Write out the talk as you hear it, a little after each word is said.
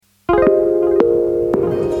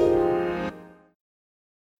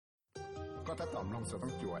องจะต้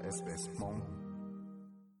องจัว SBS มอง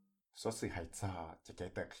số sự hại cho chỉ cái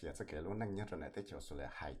tờ kia chỉ cái lúc năng nhớ rồi này tới chiều số là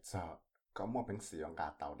hại cho có một bằng sử dụng gà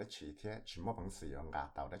tàu đã chỉ thế chỉ một bằng sử dụng gà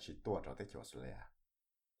tàu đã chỉ tua rồi tới chiều số là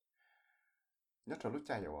nhớ cho lúc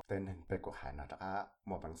chạy ở tên hình về của hải nó đã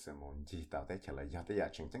một bằng sử dụng gì tàu tới chiều là do tới giờ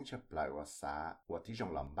chính chính chấp lại ở xã ởที่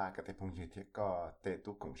trong lòng ba cái phong như thế có tê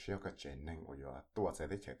tu cùng siêu cái chuyện năng ở tua sẽ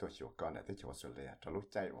tới chiều tua chiều con để tới chiều số là cho lúc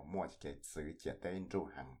chạy ở mua cái sự chỉ tên ru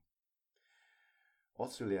hàng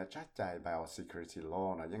Australia ชัดใจ biosecurity law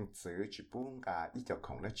นะยังซื้อชิบุ้งกาอีเจ้าข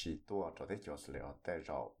องและชีตัวตัวได้จดเลยแต่เร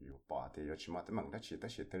าอยู่ป่าที่อยู่ชิมอแต่มังได้ชีแต่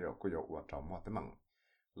ชีแต่เราก็อยู่ว่าเราหมดแต่มัง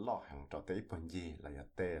ล่อหังตัวได้ปนยีเลย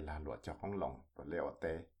เตะลาหลวดเจ้าของหลงตัวเลี้ยวเต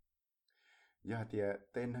ะยาเดีย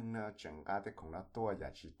เต้นหนึ่งนะจังกาที่ของเราตัวอยา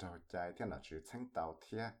กชีตัวใจที่เราชีชั้นเตาเ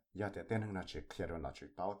ทียยาเดียเต้นหนึ่งนะชีเคลียร์เราชี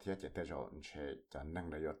เตาเทียจะแต่เราเชื่อจะนั่ง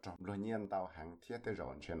เลยจอมลอยเงียนเตาหังเทียแต่เรา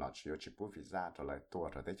เชื่อเราชีอยู่ชิบุวีซ่าตัวเลยตัว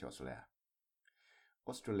เราได้จดเลย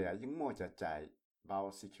Australia ยังมั่วจะใจ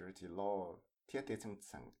biosecurity law เทียบที่ทั้ง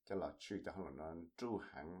สั่งจะหลอดชื่อจะของเราจู้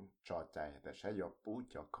หังจอใจแต่ใช้ยาปู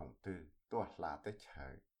จะคงตื้อตัวลาได้เฉ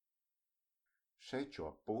ยใช้จัว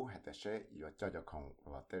ปูให้แต่ใช้ยาจะคง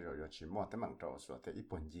ว่าแต่เราอยากชิมว่าแต่มันเราส่วนแต่ญี่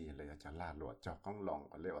ปุ่นยีเลยจะลาหลวดจะก้องลอง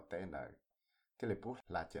เรียกว่าเต้นเลยที่เลยปู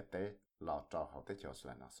ลาเจเต้หลอดจอเขาได้เจอส่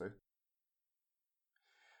วนนั้นซื้อ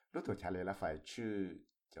รู้ตัวชาเลยละไฟชื่อ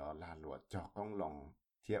จะลาหลวดจะก้องลอง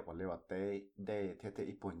เทียบว่าเรียกว่าเต้เด้เทียบ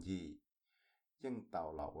ญี่ปุ่นยียังเต่า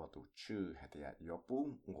เราว่าตัวชื่อให้แต่ยอปุ้ง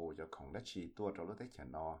งูจะของได้ชีตัวเราได้เขียน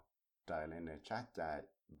นอใจเลยในชาติใจ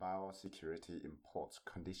biosecurity import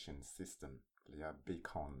condition system หรือ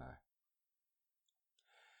BCON เลย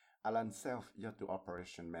Alan Self ยอดตัว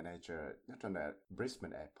operation manager ยอดตัวใน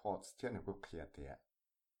Brisbane Airport เทียบในกุเคียเตีย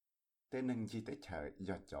แต่หนึ่งจีได้เฉยย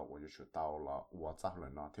อดจะว่าอยู่ชุดเต่าเราว่าจะเล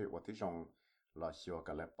ยนอที่ว่าที่ตรงเราเชื่อ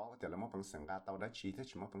กันเลยเพราะแต่เราไม่เป็นสังกัดเตาได้ชีที่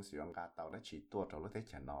ฉันไม่เป็นสังกัดเตาได้ชีตัวเราได้เ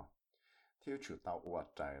ฉยนอที่ชุดเตาอวด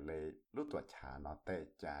ใจเลยรู้ตัวชานอเตะ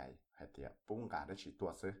ใจให้เดียปุ้งกาได้ชีตัว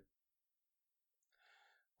ซื้อ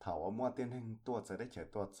ถ้าว่ามัวเตียนหนึ่งตัวจะได้เฉย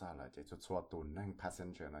ตัวจะเลยจะชัวร์ตัวหนึ่ง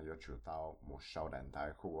passenger นะอยู่ชุดเตาหมู่ชาวแดนไทย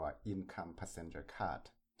หัว income passenger card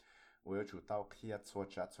ว่าชุดเตาเคลียร์ชัวร์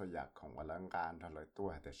จัดชัวร์อยากของวันละงานเราเลยตัว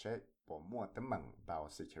ให้แต่ใช้ผมมัวแต่มั่ง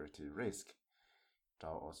biosecurity risk cho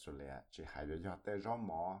Australia chỉ hay được cho tới rõ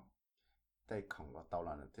mỏ tới không có tàu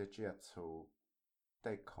là tới chia số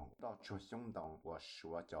tới không đó cho行动我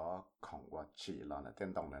说cho không có chỉ là tới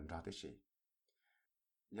động lên ra tới gì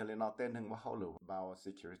giờ lên nó tên hưngว่าเขาหรือ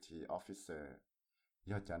biosecurity officer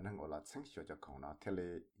要จะนั่งว่าเราชั้นชัวจะของเราเทเล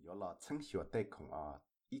要เราชั้นชัวtới không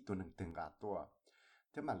อีตัวหนึ่งตึงกาตัว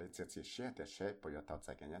แต่มาเลยจะเชื่อแต่เชื่อพอ要到这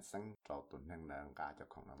个人生找ตัวหนึ่งกาจะ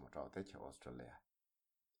ของเราหมดเราtới cho Australia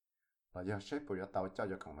là do sếp của tàu cho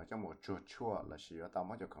con nó cho một chua chua là chỉ tàu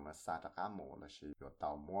mới cho con nó xa đặc cá mồ là chỉ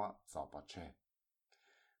tàu mua dò bỏ chơi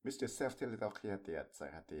Mr. Self thì tàu kia tiệt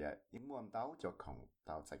sẽ hạt tiệt những muốn tàu cho con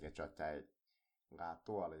tàu sẽ cái trò chơi ngã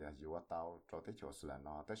tua là do tàu cho tới chỗ là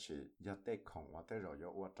nó tới chỉ do tới con và tới rồi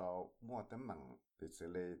do tàu mua tới mặn thì xử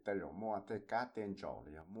lý tới rồi mua tới cá tên trầu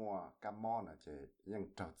là mua cá mò là chỉ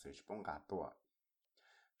nhưng trâu chỉ bông ngã tua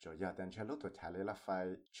rồi giờ tên chơi lúc tuổi trẻ là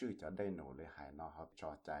phải chui cho đây nổ để hại nó hợp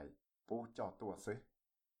trò chơi bố cho tôi xí.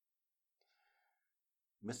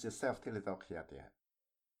 Mr. Self thì là kia tiệt.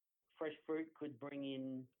 Fresh fruit could bring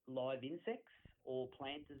in live insects or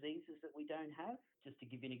plant diseases that we don't have. Just to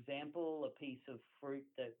give you an example, a piece of fruit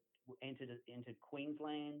that entered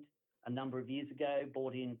Queensland a number of years ago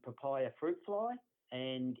brought in papaya fruit fly,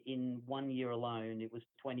 and in 1 year alone, it was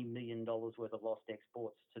 $20 million worth of lost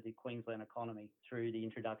exports to the Queensland economy through the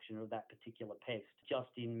introduction of that particular pest,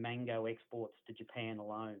 just in mango exports to Japan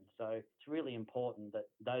alone. So it's really important that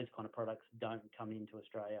those kind of products don't come into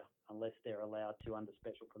Australia unless they're allowed to under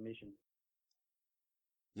special permission.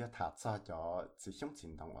 要他早就只想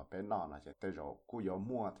行动我别闹那些对肉，故要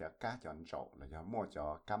摸条家讲肉了，要摸就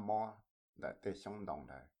干摸来对行动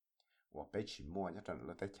的，我别去摸一阵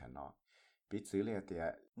了得钱了。bị xử lý thì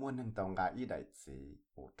muốn nâng tàu ngã ý đại gì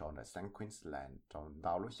ở trong là sang Queensland trong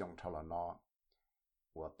đảo lúc dùng thâu là nó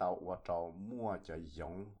ở trong mua cho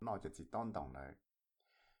dùng nó cho chỉ tốn đồng này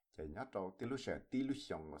chỉ nhớ trong tí lúc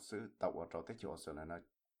dùng ở xứ tàu ở trong tới chỗ số là nó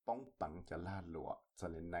bóng bằng cho la lụa cho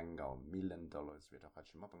nên năng ngầu $1 million vì đó họ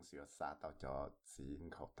chỉ mất bằng sự xa tàu cho chỉ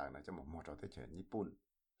khẩu tàng này cho một mua trong tới chỗ Nhật Bản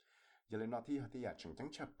giờ lên nó thì chẳng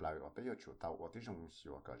chấp lại ở tới chỗ tàu ở tới dùng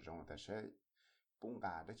sửa cả dùng tại sẽ bung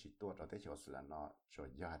gàได้chỉตัวเราได้ชัวร์แล้วเนาะช่วย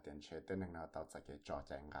ยาเต็นเชเต็นหนึ่งเราต่อจากจอแ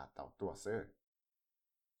จงกาต่อตัวซื้อ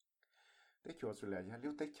ได้ชัวร์แล้วยังเลี้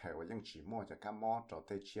ยวได้แค่ว่ายังchỉมั่วจะก้ามอจะไ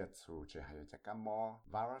ด้เชี่ยชูจะให้จะก้ามอ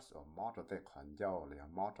virus หรือมอจะได้ขวัญเย้าหรือ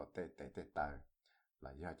มอจะได้เตะ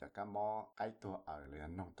là do cho cái mò cái tua ở là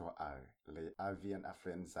nông tua ở là avian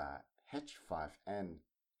influenza H5N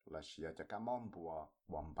là chỉ cho cái mò bùa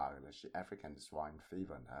bom bào là chỉ African swine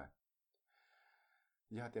fever thôi.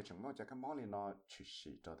 Giờ thì chúng nó cho cái món này nó chỉ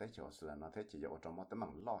sĩ cho tới chỗ là nó thấy chỉ có trong một tấm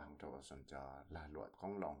bằng lo hàng trâu xong cho là luật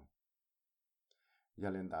con lòng. Giờ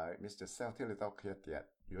lên đấy Mr. Sell thì tao kia tiệt,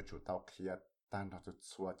 yếu chủ tao kia tan nó chút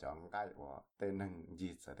xua cho ngay của tên nâng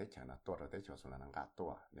gì sẽ thấy chẳng là tua rồi tới chỗ là nó gạt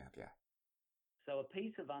tua nè tiệt. So a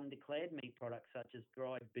piece of undeclared meat products such as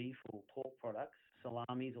dried beef or pork products,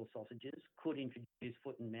 salamis or sausages, could introduce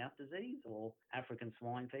foot and mouth disease or African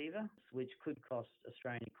swine fever, which could cost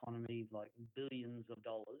Australian economies like billions of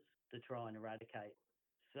dollars to try and eradicate.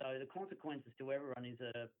 So the consequences to everyone is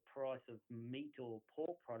a price of meat or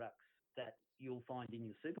pork products that you'll find in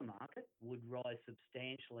your supermarket would rise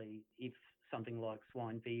substantially if something like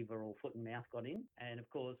swine fever or foot and mouth got in. And of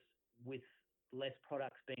course, with less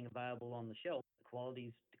products being available on the shelf, the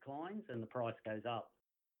quality declines and the price goes up.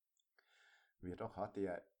 Vì đó họ thì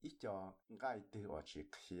ít cho ngay từ ở chỉ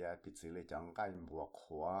kia bị xử lý cho ngay mùa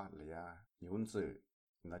khóa là nhún dự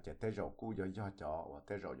nó chỉ tới rồi cú do cho và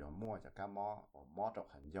tới rồi mua cho cái mỏ cho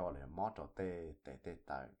hành do là mỏ cho tê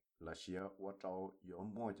tại là chỉ ở cho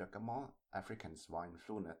mua cho cái mỏ African swine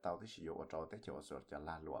flu này tao thì chỉ ở cho tới chỗ rồi cho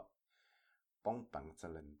la lụa bông bằng cho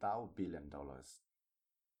lên tao $1 billion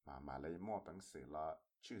mà lấy mua bằng sự là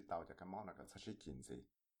chưa tao cho cái mỏ nó có sẽ kinh gì.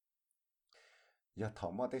 giờ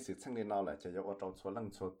thầu mà tới sự chân lý nào là chỉ có trâu số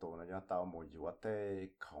lần số tổ là giờ tao mua yếu tới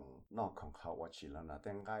không nó không hậu chỉ là nó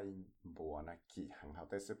tên cái bùa nó kỳ hàng hậu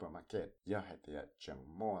tới supermarket giờ hay thì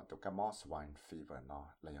chẳng mua tụ cái mỏ swine fever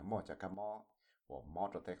nó là giờ mua cho cái mỏ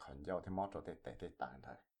cho tới khẩn giao thì mỏ cho tới tệ tàn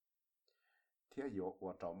thôi thì yếu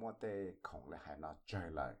của trâu mua tới không là hay nó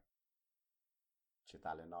chơi lại chỉ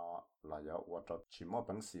ta lên nó là giờ của trâu chỉ mua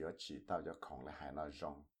bằng sự chỉ tao giờ không là hay nó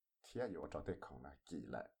rong thì yếu cho tới không là kỳ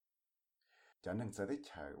lại cho nên giờ đấy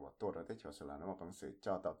chờ và tôi rồi đấy chờ sự là nó bằng sự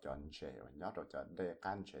cho tao chọn chế và nhớ rồi chọn để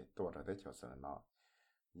can chế tôi rồi đấy chờ sự là nó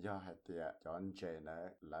do hai tia chọn chế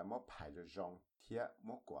này lại mất phải cho rong thiệt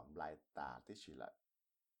mất quản lại ta tí xí lại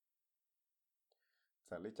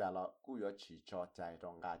giờ lấy trả là cú yếu chỉ cho chạy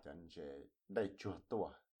trong ga chọn chế để chua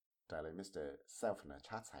tua trả lời Mr. Self này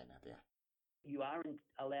chat sai này tia. You aren't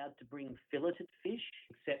allowed to bring filleted fish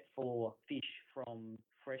except for fish from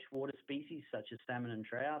freshwater species such as salmon and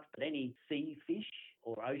trout, but any sea fish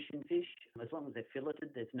or ocean fish, as long as they're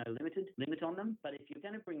filleted, there's no limit on them. But if you're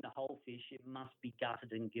going to bring the whole fish, it must be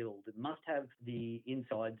gutted and gilled. It must have the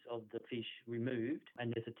insides of the fish removed,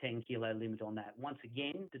 and there's a 10-kilo limit on that. Once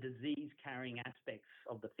again, the disease-carrying aspects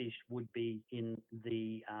of the fish would be in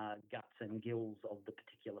the guts and gills of the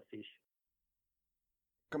particular fish.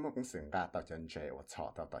 咁我講成家到真係我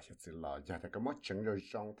錯到些字咯，就係咁我整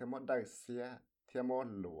咗用，睇我帶些，睇我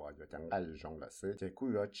攞就真係用了，所以就古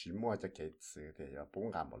要只摸就幾次嘅，要幫我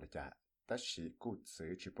冇嚟啫。但是古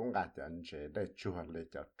次去幫我真係嚟做嚟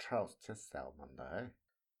就 trust 出手問題。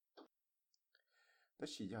但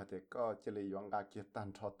是要哋個即係用我嘅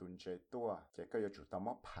單錯斷最多，即係要做到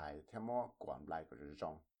麼排，睇我管來個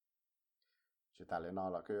用。chỉ ta lên nó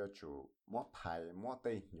là cái chủ mua phải mua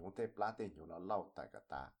tây nhiều tây plá tây nhiều nó lâu tại cái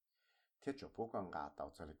ta thiết chủ phú con gà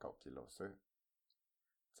tàu cho lấy cầu kilo sư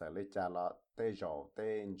giờ lấy cha là tây dầu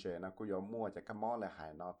tây chế nó cũng có mua cho cái món là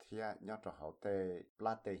hải nó thiết nhớ cho hậu tây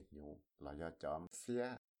plá tây nhiều là do chọn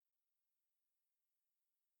xía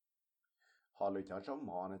họ lấy cho trong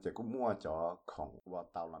món này chỉ cũng mua cho khổng và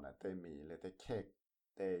tàu là này tây mì lấy tây cake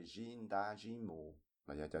tây gin đá gin mù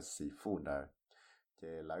là do cho seafood nữa chỉ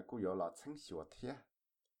lại cũng có là chính hiệu thiết,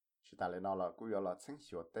 chỉ ta lên nó là cũng có là chính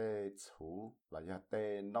hiệu tê chủ là do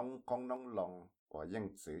tê nông công nông lòng của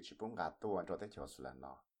dân sự chỉ bốn gà tua cho tới chỗ là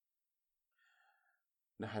nó,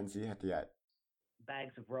 nó hành gì hết vậy?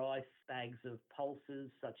 Bags of rice, bags of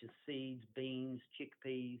pulses such as seeds, beans,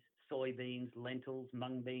 chickpeas, soybeans, lentils,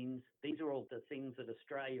 mung beans. These are all the things that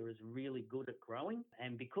Australia is really good at growing,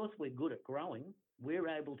 and because we're good at growing, we're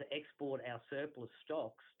able to export our surplus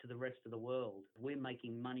stocks to the rest of the world. We're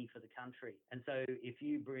making money for the country. And so if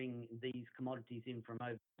you bring these commodities in from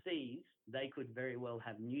overseas, they could very well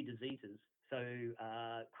have new diseases. So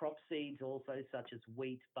crop seeds also, such as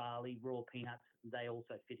wheat, barley, raw peanuts, they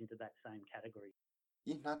also fit into that same category.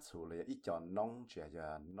 Ít nát chủ là ít cho nông chỉ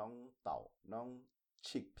là nông tàu, nông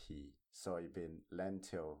chickpea, soybean,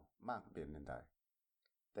 lentil, mắc bên này đây.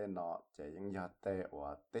 Tên nó chỉ những giờ tê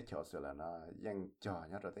và tê cho sự là nó những cho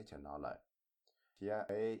nhớ rồi tê cho nó lại thì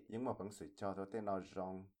ấy những một bằng sự cho tôi tên nó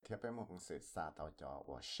rong thì phải một bằng sự xa tao cho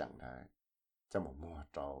và sẵn đấy cho một mùa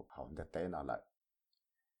trâu hậu để tê nó lại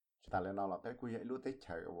ta lên nó là cái quy hệ lúc tê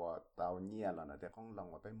chờ và tao nhia là nó để con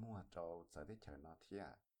lòng và cái mùa trâu giờ tê chờ nó thì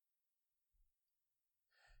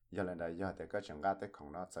giờ lần này giờ thì cái trường ga tới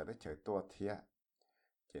không nó sẽ để chơi tua thiệt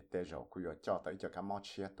chỉ tới rồi cứ giờ cho tới cho cái món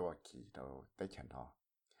chia tua kỳ rồi tới chừng nó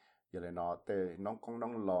giờ lần nó tới nông công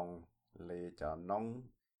nông lòng lấy cho nông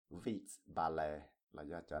vịt bà lè là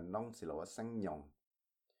giờ cho nông xí lúa xanh nhồng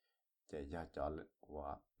chỉ giờ cho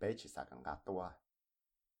và bé chỉ sao càng gạt tua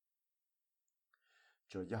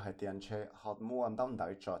chủ giờ hai tiền chơi họ mua đông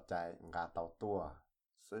đợi cho chạy gạt tàu tua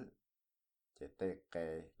xứ chỉ tới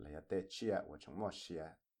cái là giờ tới chia và chúng mua chia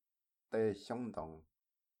tới sống động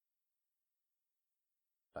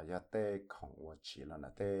là giờ tới không và chỉ là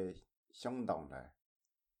tới sống động này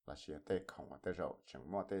là chia tới không và tới rồi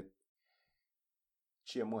chúng mua tới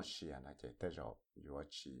chia mua chia này chỉ tới rồi vừa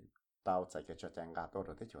chỉ tao tại cái cho chạy gạt tua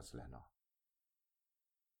rồi tới chỗ xí nó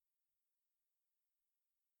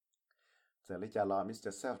giờ lý do là Mr.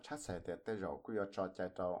 Self chắc sẽ để tới rồi cứ cho chạy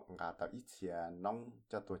tàu gạt tàu ít tiền nông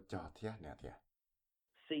cho tôi cho thiệt nè thiệt.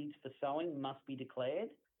 Seeds for sowing must be declared,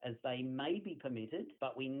 as they may be permitted,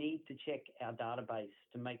 but we need to check our database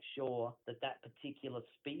to make sure that that particular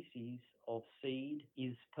species of seed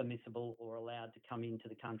is permissible or allowed to come into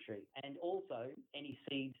the country. And also, any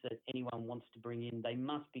seeds that anyone wants to bring in, they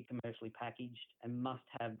must be commercially packaged and must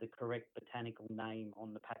have the correct botanical name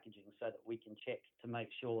on the packaging so that we can check to make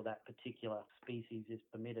sure that particular species is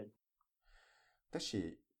permitted.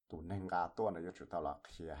 tụ nâng gà tua này chủ tao là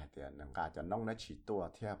kia hay tiền nâng gà cho nông nó chỉ tua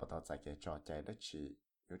theo bắt đầu tại cái trò chơi đó chỉ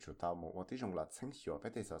chủ tao một tí dùng là chính hiệu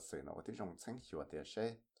với thế sự nó tí dùng chính hiệu để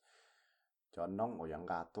sẽ cho nông ở những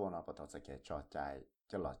gà tua nó bắt đầu tại cái trò chơi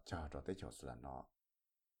cho là chờ rồi tới chỗ là nó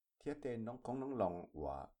thiết tên nông công nông lòng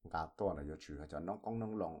và gà tua này chủ cho nông công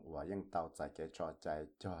nông lòng và những tàu tại cái trò chơi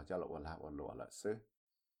cho là lúa là xứ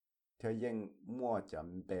theo dân mua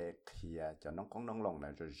chậm bề kia cho nó có nông lòng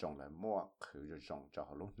này rồi dùng lại mua khử rồi dùng cho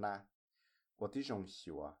họ lúc na và tí dùng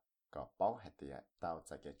xíu có bao hết tiệt tao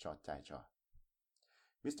sẽ cái cho chạy cho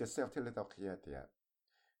Mr. Self thì lấy tao kia tiệt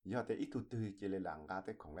giờ thì ít tu tư chỉ lấy làng gà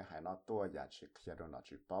thì không lấy hai nó tua giá trị kia rồi nó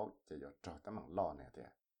chỉ bao chỉ có cho tao mang lo này tiệt.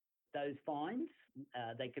 Those fines,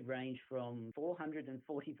 they could range from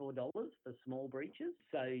 $444 for small breaches,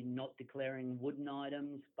 so not declaring wooden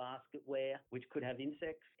items, basketware, which could have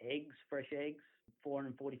insects, eggs, fresh eggs,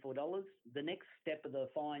 $444. The next step of the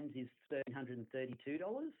fines is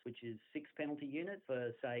 $1,332, which is 6 penalty units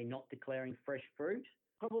for, say, not declaring fresh fruit.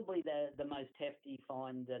 Probably the most hefty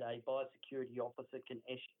fine that a biosecurity officer can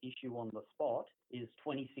issue on the spot is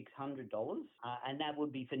 $2,600, and that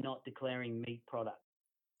would be for not declaring meat products.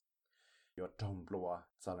 Yo trồng lúa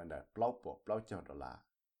cho nên là bao cho đó là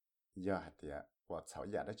giờ hạt tiệt và cháu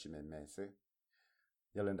giờ đó chỉ mềm xứ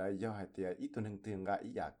giờ lên đây giờ hạt tiệt ít tuần hưng tiền ra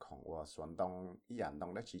ít giờ không và xuân đông ít giờ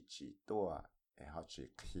đông đó chỉ tua họ chỉ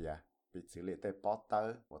kia bị xử lý tới bỏ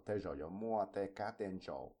tới và tới rồi yo mua tới cá tiền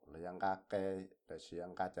chỗ là yang ga cây là chỉ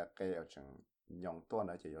yang ga cho cây ở trong nhông tua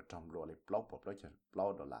nữa chỉ yo trồng lúa là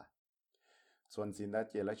bao đó là xuân xin đó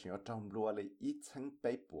chỉ là chỉ yo trồng lúa là ít tháng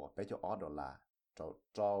bé cho đó là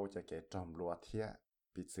trâu cho cái trồng lúa thiệt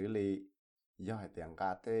bị xử lý do hai tiền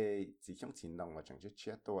gà tê chỉ trong chính đồng mà chẳng chỉ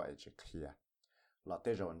chết tôi chỉ kia là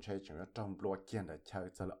tê rồi chơi chúng nó trồng lúa kiên để chơi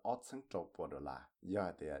cho là ót sinh trâu bò đó là do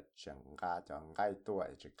hai tiền chẳng gà chẳng gai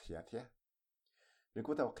tôi chỉ kia thiệt nếu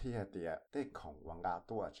cứ tao kia tiền tê không quăng gà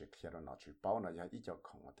tôi chỉ kia rồi nó chỉ bảo nó giờ ít cho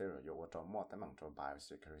không tê rồi yo trồng mua tê mang cho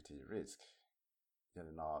biosecurity risk giờ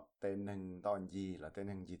nó tê nâng đòn gì là tê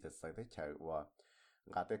nâng gì thật sự tê chơi và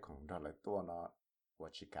gà tê không đó lại tua nó我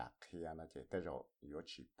去搞kia nó chỉ tới rồi yo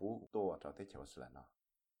chỉ bù tua cho tới chỗ là nó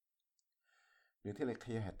như thế là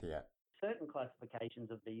kia hết tiệt Certain classifications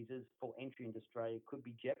of visas for entry into Australia could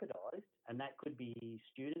be jeopardised, and that could be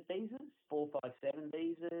student visas, 457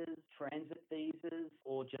 visas, transit visas,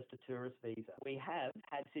 or just a tourist visa. We have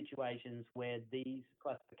had situations where these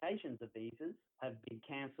classifications of visas have been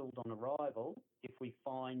cancelled on arrival if we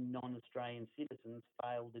find non-Australian citizens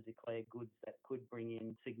fail to declare goods that could bring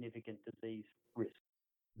in significant disease risk.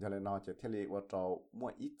 giờ này nó chỉ thiết lý của trâu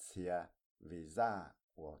mua ít xe visa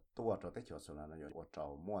của tua cho tới chỗ là nó của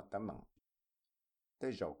trâu mua tấm bằng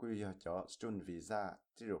tới rồi quy giờ cho student visa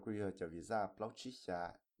tới rồi quy giờ cho visa bao chi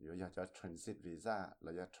xa rồi giờ cho transit visa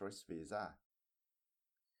là giờ tourist visa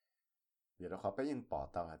giờ đó họ phải những bỏ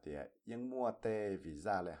tàu hạt tiền những mua tê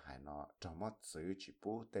visa lại hải nó trong mất giữ chỉ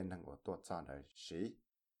bù tên năng của tua cho này xí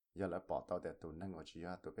giờ lại bỏ tàu để tụi năng của chỉ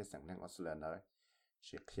ha tụi phải sang năng Australia nữa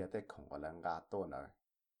chỉ kia tới không có là ngã tua nữa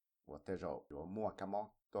我带着我摸干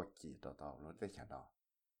嘛多几多到我在想到，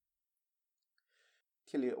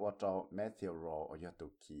天里我找 Matthew Raw 我要读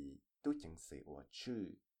起都正是我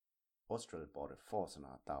去 Australia Border Force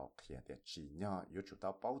那到去的只鸟有主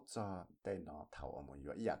到包装在那头我们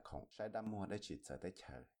有一空，晒到摸的去走的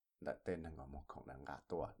车，那在那个摸空能干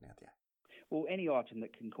多那点。Well, any item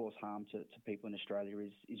that can cause harm to people in Australia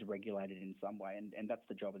is regulated in some way, and that's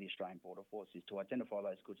the job of the Australian Border Force, is to identify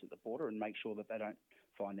those goods at the border and make sure that they don't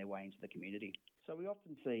find their way into the community. So we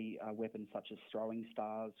often see weapons such as throwing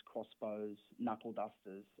stars, crossbows, knuckle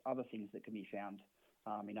dusters, other things that can be found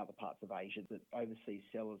in other parts of Asia that overseas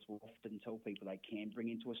sellers will often tell people they can bring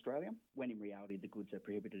into Australia, when in reality the goods are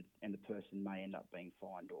prohibited and the person may end up being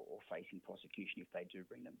fined or facing prosecution if they do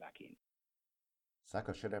bring them back in. Sa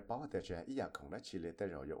có sự để bảo vệ cho ý không là chỉ để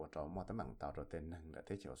rồi yo cho mua tấm bằng tạo rồi tên nâng là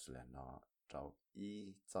thế chỗ là nó cho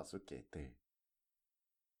ý cho sự kể từ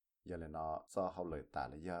giờ là nó cho hậu lời ta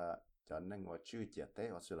là giờ cho nên我chưa解tế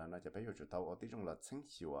ở sự là nóจะไปอยู่จุดเตาởที่trong là chính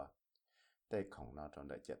hiệuแต่ของnó trong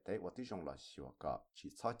đại解tế ởที่trong là hiệu có chỉ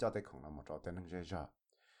cho choแต่ของnó một trò tên nâng dễ dàng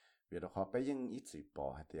vì đó họ bây giờ ít chỉ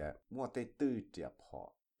bỏ hay thì mua tế tư đẹp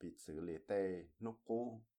họ bị xử lý tế nút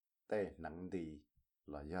cũ tế nặng đi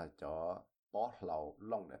là giờ cho bỏ lầu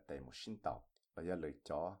long để tế một sinh tàu là giờ lựa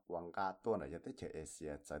cho quảng cáoตัวlà giờ tới chơi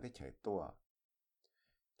Asia tới tới chơiตัว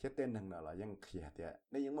thiết tên nâng làยังขี้thì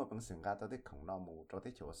nếu những mà bằng sinh gà tớiของnó mù cho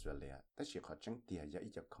tới chơi Australia tới chỉ họ chứng tiền giờ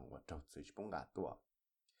ít choของว่าtrâu chỉ bằng gàตัว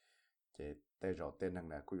chế tới rồi tên nâng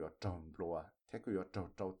là cứ có trâu lúa thế cứ có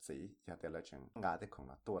trâu chỉ giờ tới là chứng gà tớiของ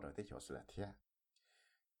nóตัวrồi tới chơi Australia thế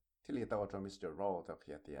ที่ลีตัวMr. Roweตัว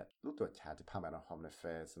ขี้thì lúcตัวชาที่พามาในHome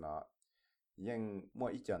Affairs nóยังมั่ว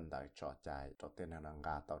อีจันได้จอใจตัวเต้นนาง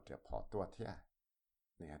าตัวเดียพอตัวเทีย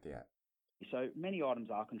เนี่ยเดีย So many items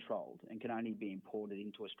are controlled and can only be imported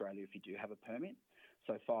into Australia if you do have a permit.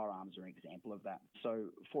 So firearms are an example of that. So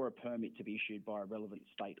for a permit to be issued by a relevant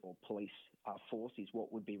state or police force is what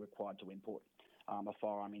would be required to import a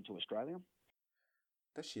firearm into Australia.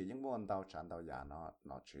 แต่是ยังมั่วดาวจันดาวยา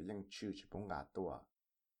nó chỉ ยังชื่อปุ่งกาตัว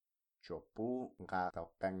cho bố ngã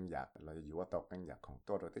tàu canh nhạc là yếu tàu canh nhạcของ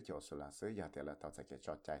ตัวเราที่จะสุราซื้อยาเดียวเราจะเก็บจ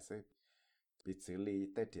อดใจซื้อbị xử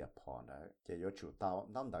lý tới địa phận đấy chỉ có chủ tàu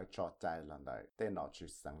nắm đợi jọtใจlần đấy tên nó chỉ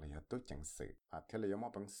sang là tốt chẳng sự thế là có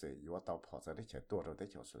bằng sự yếu tàu phò ra để chạyตัวเราที่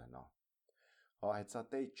จะสุราnó họ hay cho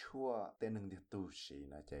tới chua tên nâng địa tu sĩ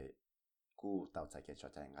nó chỉ cú tàu chạy cái jọt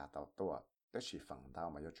ใจngã tàuตัวแต่是ฝั่งtàu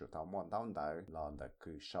mà có chủ tàu muốn tàu đấy là đấy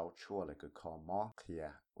cứ sau chua là cứ khó mò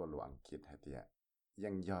kia của loạn kít hay địa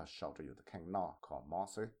ยังยอดชาวอยู่ข้างนอกของมอ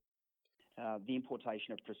ส The importation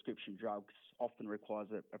of prescription drugs often requires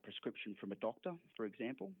a prescription from a doctor, for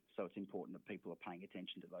example. So it's important that people are paying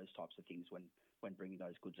attention to those types of things when bringing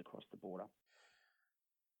those goods across the border.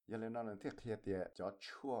 ยังเลยนั่นที่เคลียร์เดียจะ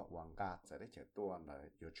ชั่ววังกาจะได้เจอตัวเลย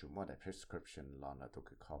อยู่ชั่วโมงใน prescription หลอนเลยถูก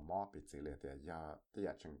คือข้อมอปิดสิเลยเดียยาที่อย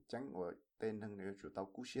ากจังว่าเต้นหนึ่งเนี่ยจู่เต้า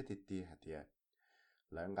กู้เสียทีเดียเดีย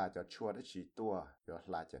แล้วงาจะชัวได้ชีตัวอยู่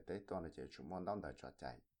หลายจะได้ตัวในเจ้าชั่วโมงต้องได้จอดใจ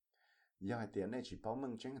ยังให้เดียในชีป้อมึ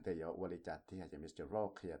งจังแต่อยู่วลิจัดที่จะมิสเตอร์โร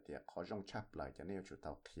เคลียเดียขอจงชับเลยจะเนี่ยจู่เต้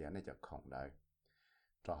าเคลียในจะของได้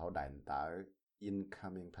จะเขาได้ตา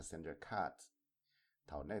incoming passenger card เ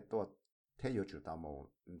ท่าในตัวเที่ยวจู่เต้าโม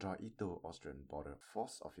รออีตัว Australian Border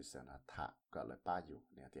Force Officer นะถ้าก็เลยป้าอยู่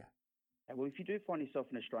เนี่ยเดียWell, if you do find yourself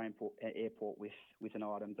in an Australian airport with an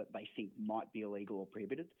item that they think might be illegal or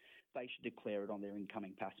prohibited, they should declare it on their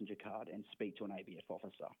incoming passenger card and speak to an ABF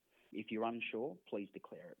officer. If you're unsure, please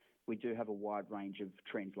declare it. We do have a wide range of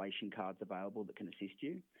translation cards available that can assist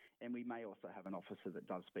you, and we may also have an officer that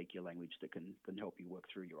does speak your language that can help you work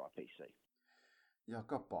through your IPC. 要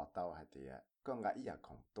个报道还得，个我一样空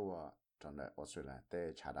多，真的我虽然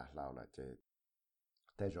得查得牢了这。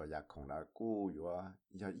แต่รอยากของเรากู้อยู่ว่า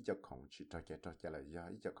อย่าอีจะของชีตเจเลยอย่า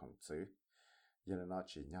อีจะของซื้อยันนอ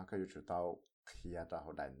ชีเนี่ยก็อยู่จุดเอาเคลียร์เรา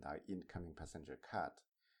ได้ได้ incoming passenger card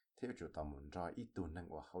ที่อยู่จุดเอาหมุนรออีตัวนึง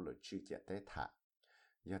ว่าเขาเลยชื่อเจได้ถ่า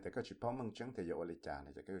อย่าแต่ก็ชีพอมึงจังแต่อยู่อลิจาเ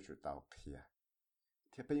นี่ยจะก็อยู่จุดเอาเคลียร์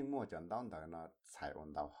ที่ไปยังมั่วจนต้องแต่เนาะใช้อัน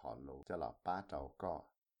ดาวหอลูจะหล่อป้าเจ้าก็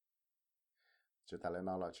จุดแต่เลยเน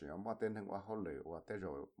าะเราชีมั่วเต้นถึงว่าเขาเลยว่าแต่rồi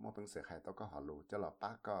มั่วเป็นเสือไข่ตัวก็หอลูจะหล่อป้า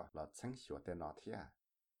ก็เราเชิงชัวเต้นนอเทีย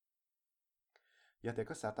有啲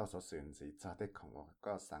個沙到所選擇做啲窮喎，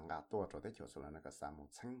個上亞多做啲條數啦，那個沙木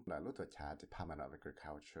清來路途查 Department of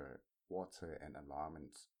Agriculture, Water and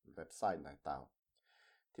Environment website 嚟到，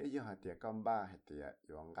ที่有係啲咁巴係啲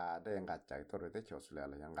用亞啲亞仔多啲條數啦，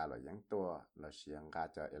用亞來用多，來是用亞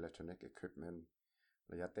就 electronic equipment，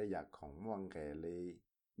來有啲嘢窮芒嘅你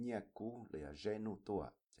嘢股嚟有 genu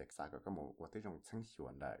多，即係個個冇我啲種清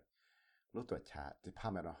選嚟，路途查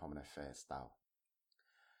Department of Home Affairs 到。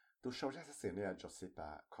Du schaust se ne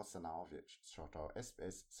Josipa Kosanovic shoto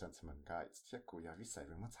SBS Sentiment Guides tia kuya visai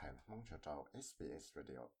mo tsai mong shoto SBS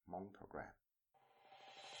Radio mong program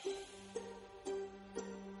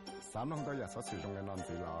三弄到日所使用嘅內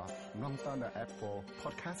容啦，弄到嘅 Apple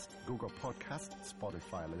Podcast、Google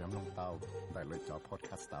Podcast、Spotify 嚟用弄到，嚟嚟咗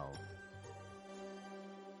Podcast 到。